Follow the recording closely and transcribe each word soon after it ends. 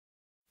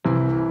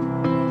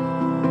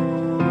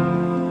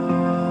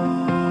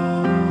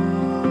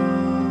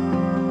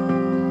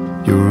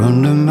You're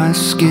under my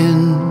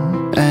skin,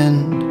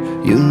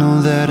 and you know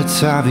that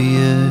it's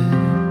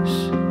obvious.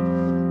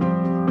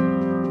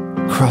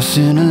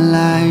 Crossing a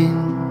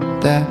line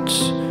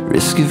that's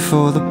risky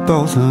for the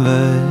both of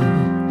us.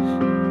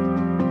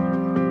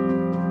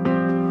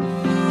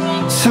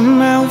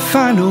 Somehow we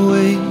find a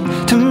way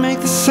to make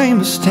the same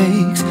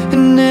mistakes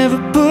and never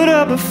put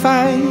up a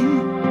fight.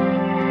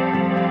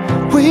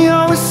 We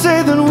always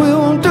say that we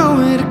won't do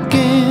it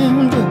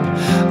again, but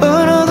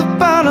another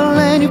bottle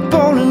and you're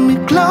pulling me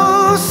closer.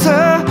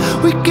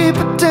 We keep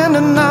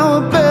pretending now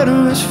we're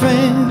better as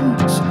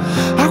friends.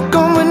 How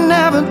come we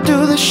never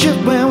do this shit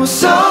when we're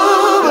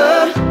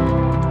sober?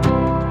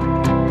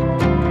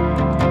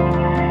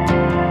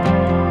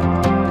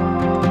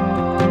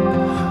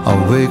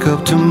 I'll wake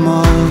up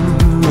tomorrow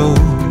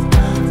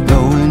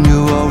knowing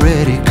you're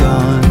already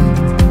gone.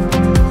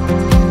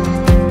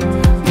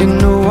 You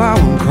know I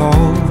won't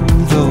call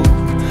though,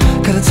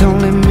 'cause it's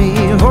only me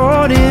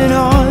holding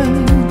on.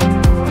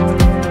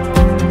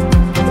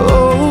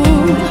 Oh,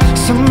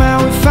 somehow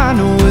we find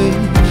a way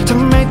to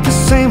make the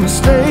same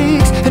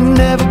mistakes and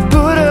never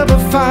put up a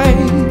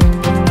fight.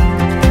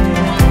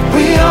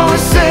 We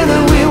always say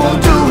that we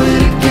won't do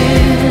it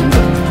again,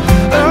 but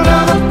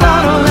another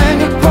bottle and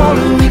you're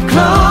pulling me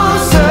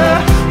closer.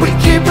 We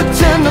keep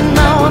pretending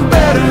now we're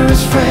better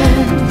as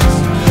friends.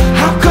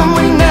 How come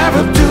we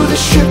never do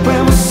this shit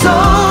when we're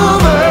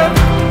sober?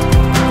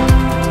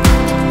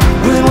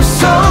 When we're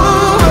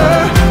sober.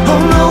 Oh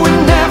no, we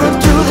never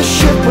do this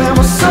shit when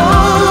we're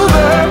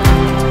sober.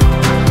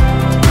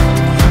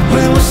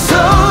 When we're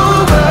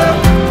sober.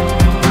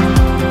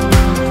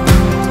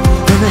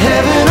 And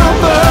heaven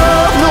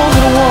above knows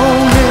it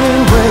won't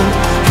end well.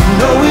 You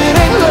know it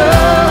ain't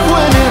love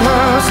when it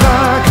hurts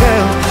like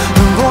hell.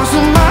 The voice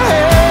in my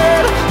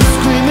head is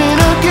screaming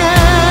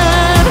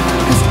again,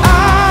 'cause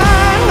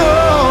I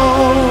know.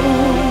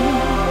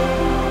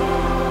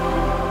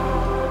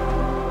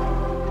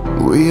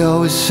 We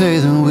always say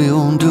that we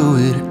won't do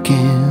it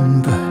again,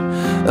 but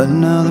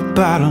another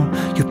bottle,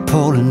 you're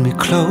pulling me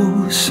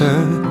closer.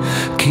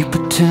 Keep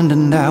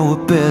pretending that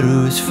we're better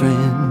as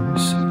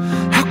friends.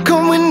 How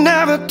come we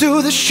never do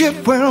this shit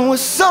when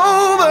we're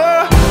sober?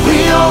 We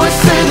always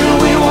say that